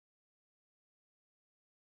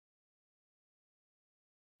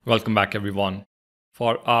Welcome back, everyone.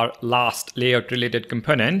 For our last layout related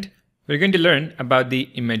component, we're going to learn about the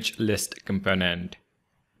image list component.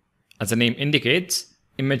 As the name indicates,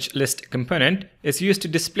 image list component is used to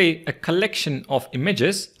display a collection of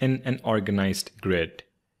images in an organized grid.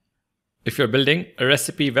 If you're building a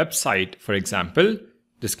recipe website, for example,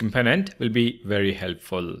 this component will be very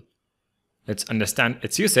helpful. Let's understand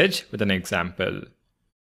its usage with an example.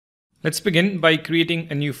 Let's begin by creating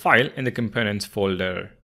a new file in the components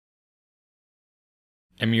folder.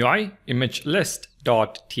 UI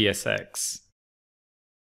ImageList.tsx.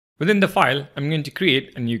 Within the file, I'm going to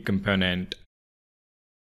create a new component.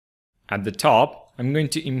 At the top, I'm going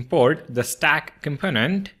to import the stack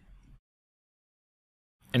component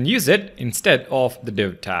and use it instead of the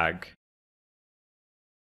div tag.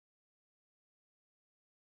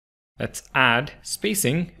 Let's add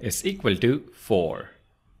spacing is equal to 4.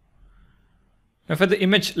 Now for the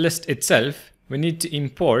image list itself, we need to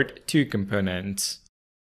import two components.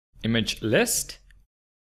 Image list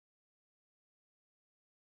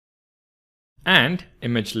and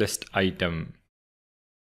image list item.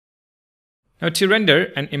 Now to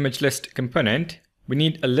render an image list component, we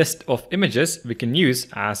need a list of images we can use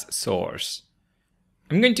as source.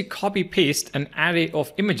 I'm going to copy paste an array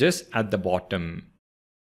of images at the bottom.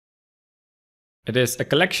 It is a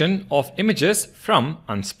collection of images from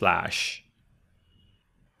Unsplash.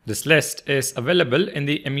 This list is available in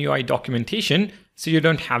the MUI documentation, so you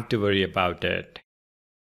don't have to worry about it.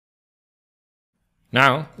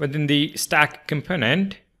 Now, within the stack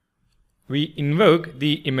component, we invoke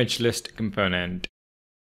the image list component.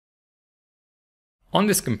 On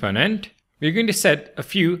this component, we're going to set a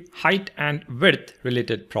few height and width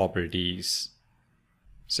related properties.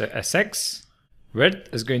 So SX, width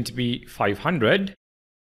is going to be 500,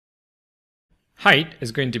 height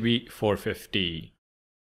is going to be 450.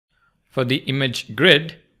 For the image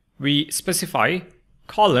grid, we specify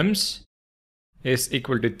columns is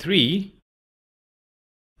equal to 3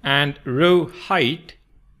 and row height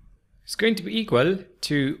is going to be equal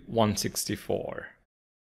to 164.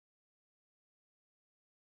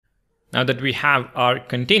 Now that we have our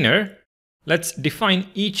container, let's define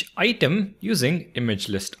each item using image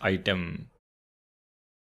list item.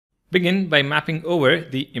 Begin by mapping over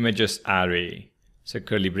the images array. So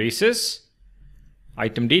curly braces,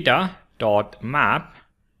 item data dot map,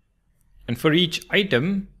 and for each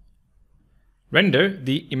item, render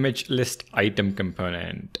the image list item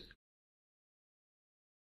component.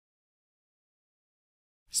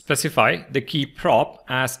 Specify the key prop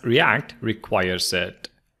as React requires it.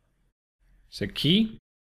 So key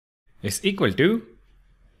is equal to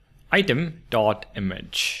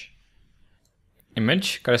item.image.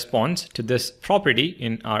 Image corresponds to this property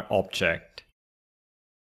in our object.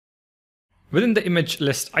 Within the image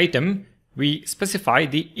list item, we specify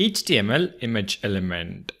the HTML image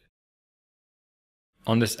element.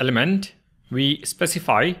 On this element, we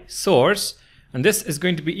specify source, and this is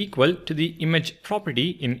going to be equal to the image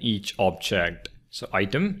property in each object. So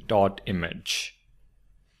item.image.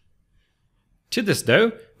 To this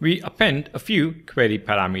though, we append a few query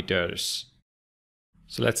parameters.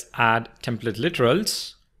 So let's add template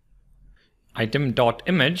literals,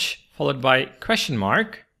 item.image followed by question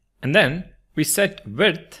mark, and then we set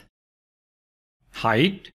width,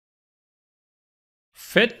 height,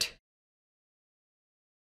 fit,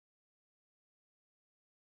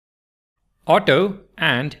 auto,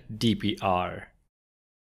 and DPR.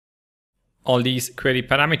 All these query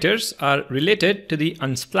parameters are related to the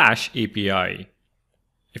Unsplash API.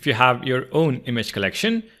 If you have your own image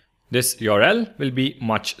collection, this URL will be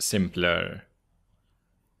much simpler.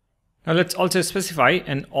 Now let's also specify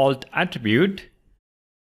an alt attribute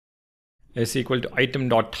is equal to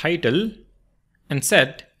item.title and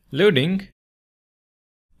set loading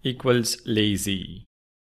equals lazy.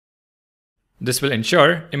 This will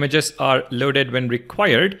ensure images are loaded when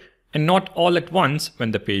required and not all at once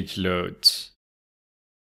when the page loads.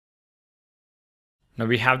 Now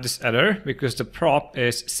we have this error because the prop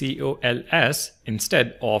is COLS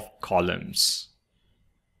instead of columns.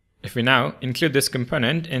 If we now include this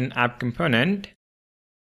component in app component,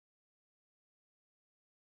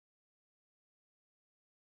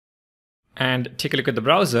 and take a look at the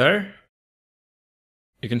browser,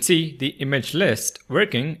 you can see the image list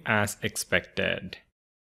working as expected.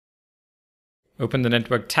 Open the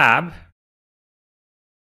network tab,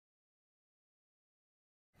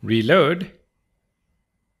 reload,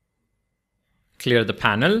 clear the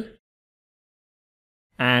panel,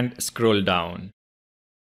 and scroll down.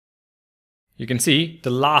 You can see the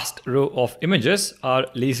last row of images are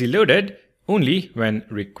lazy loaded only when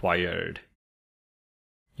required.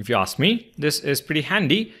 If you ask me, this is pretty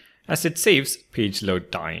handy as it saves page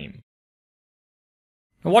load time.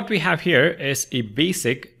 Now what we have here is a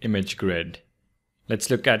basic image grid. Let's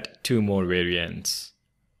look at two more variants.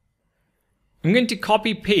 I'm going to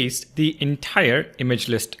copy paste the entire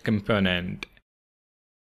ImageList component.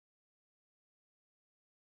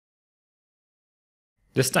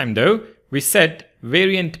 This time though, we set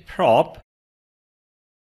variant prop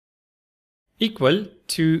equal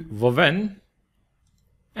to woven,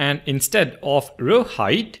 and instead of row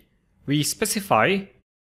height, we specify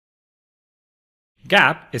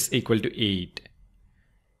gap is equal to 8.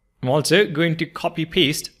 I'm also going to copy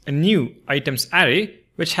paste a new items array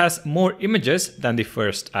which has more images than the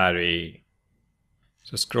first array.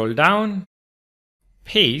 So scroll down,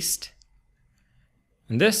 paste,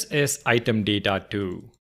 and this is item data 2.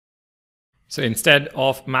 So instead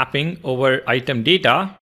of mapping over item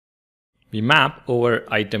data, we map over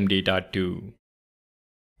item data 2.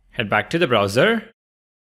 Head back to the browser.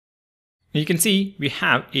 You can see we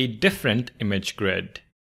have a different image grid.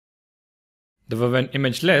 The woven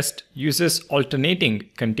image list uses alternating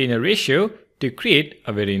container ratio to create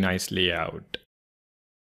a very nice layout.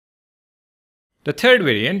 The third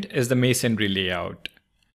variant is the Masonry Layout.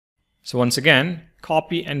 So once again,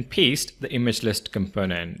 copy and paste the image list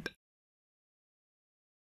component.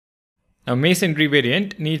 Now Masonry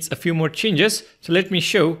variant needs a few more changes, so let me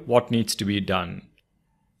show what needs to be done.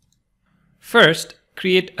 First,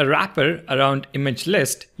 create a wrapper around image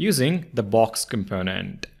list using the box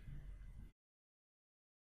component.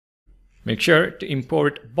 Make sure to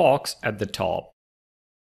import box at the top.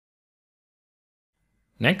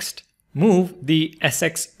 Next, move the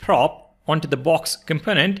SX prop onto the box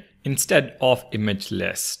component instead of image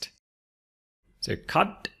list. So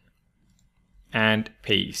cut and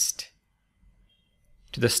paste.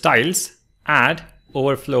 To the styles, add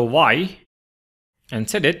overflow Y and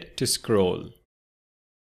set it to scroll.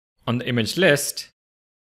 On the image list,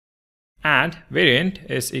 add variant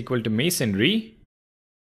is equal to masonry.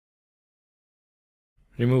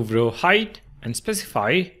 Remove row height and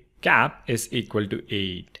specify gap is equal to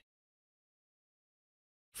 8.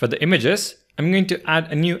 For the images, I'm going to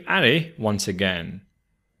add a new array once again.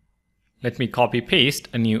 Let me copy paste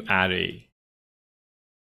a new array.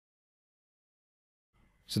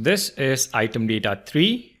 So this is item data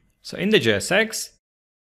 3. So in the JSX,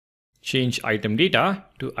 change item data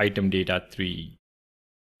to item data 3.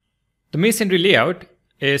 The Masonry layout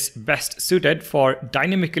is best suited for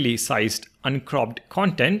dynamically sized uncropped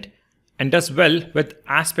content and does well with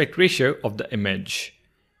aspect ratio of the image.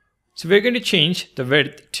 So we're going to change the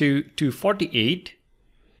width to 248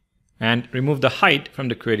 and remove the height from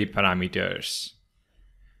the query parameters.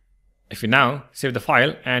 If you now save the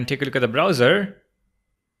file and take a look at the browser,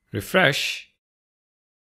 refresh,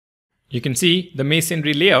 you can see the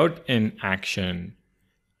Masonry layout in action.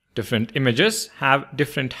 Different images have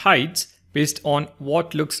different heights based on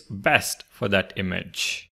what looks best for that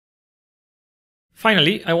image.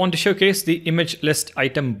 Finally, I want to showcase the image list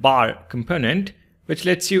item bar component, which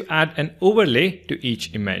lets you add an overlay to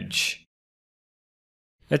each image.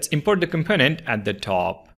 Let's import the component at the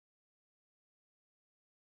top.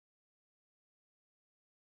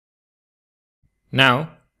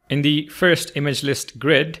 Now, in the first image list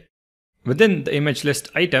grid, within the image list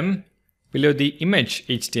item, below the image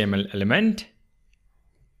HTML element,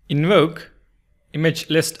 invoke image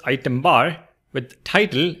list item bar with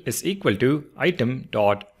title is equal to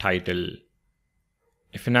item.title.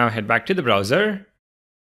 If you now head back to the browser,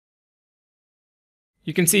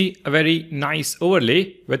 you can see a very nice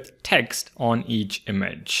overlay with text on each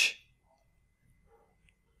image.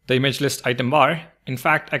 The image list item bar in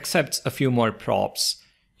fact accepts a few more props.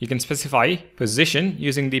 You can specify position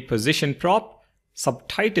using the position prop,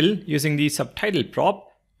 subtitle using the subtitle prop,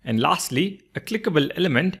 and lastly, a clickable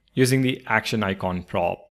element using the action icon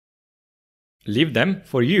prop. Leave them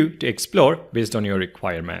for you to explore based on your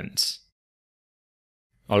requirements.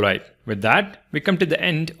 Alright, with that, we come to the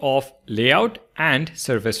end of layout and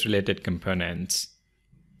surface related components.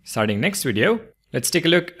 Starting next video, let's take a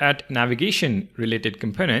look at navigation related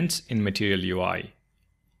components in Material UI.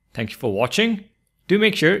 Thank you for watching. Do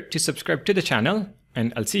make sure to subscribe to the channel,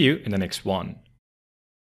 and I'll see you in the next one.